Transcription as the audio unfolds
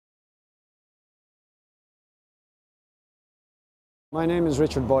My name is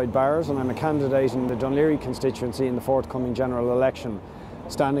Richard Boyd Barrett and I'm a candidate in the Dún Laoghaire constituency in the forthcoming general election,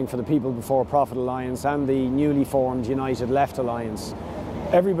 standing for the People Before Profit Alliance and the newly formed United Left Alliance.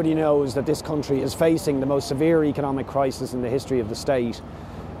 Everybody knows that this country is facing the most severe economic crisis in the history of the state.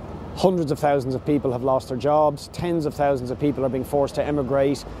 Hundreds of thousands of people have lost their jobs, tens of thousands of people are being forced to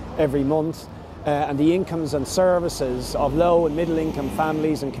emigrate every month, and the incomes and services of low and middle income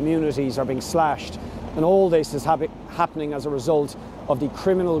families and communities are being slashed. And all this is happening as a result of the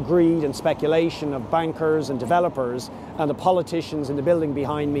criminal greed and speculation of bankers and developers and the politicians in the building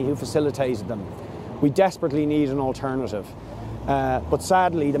behind me who facilitated them. We desperately need an alternative. But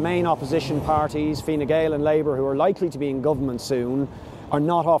sadly, the main opposition parties, Fine Gael and Labour, who are likely to be in government soon, are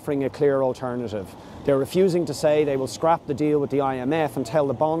not offering a clear alternative. They're refusing to say they will scrap the deal with the IMF and tell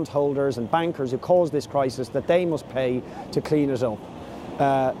the bondholders and bankers who caused this crisis that they must pay to clean it up.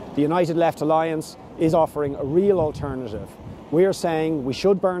 The United Left Alliance is offering a real alternative. We are saying we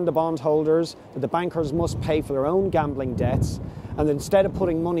should burn the bondholders, that the bankers must pay for their own gambling debts, and instead of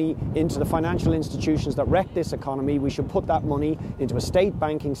putting money into the financial institutions that wreck this economy, we should put that money into a state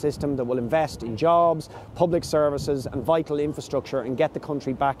banking system that will invest in jobs, public services and vital infrastructure and get the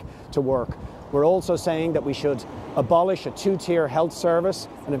country back to work. We're also saying that we should abolish a two-tier health service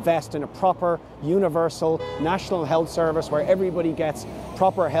and invest in a proper, universal, national health service where everybody gets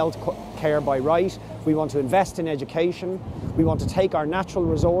proper health care by right. We want to invest in education. We want to take our natural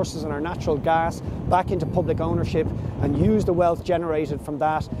resources and our natural gas back into public ownership and use the wealth generated from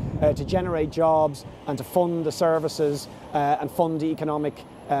that to generate jobs and to fund the services and fund the economic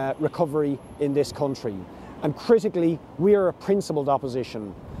recovery in this country. And critically, we are a principled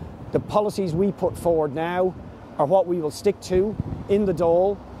opposition. The policies we put forward now are what we will stick to in the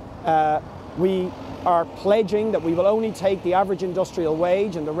Dáil. We are pledging that we will only take the average industrial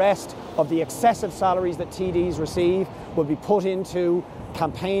wage, and the rest of the excessive salaries that TDs receive will be put into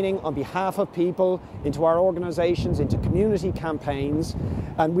campaigning on behalf of people, into our organisations, into community campaigns.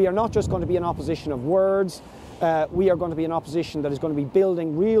 And we are not just going to be an opposition of words. We are going to be an opposition that is going to be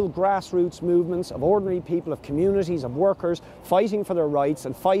building real grassroots movements of ordinary people, of communities, of workers, fighting for their rights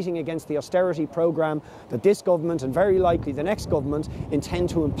and fighting against the austerity programme that this government and very likely the next government intend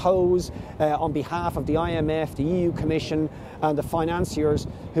to impose on behalf of the IMF, the EU Commission and the financiers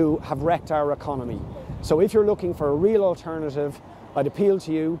who have wrecked our economy. So if you're looking for a real alternative, I'd appeal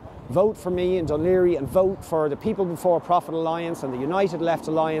to you, vote for me in Dún Laoghaire and vote for the People Before Profit Alliance and the United Left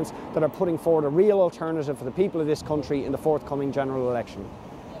Alliance that are putting forward a real alternative for the people of this country in the forthcoming general election.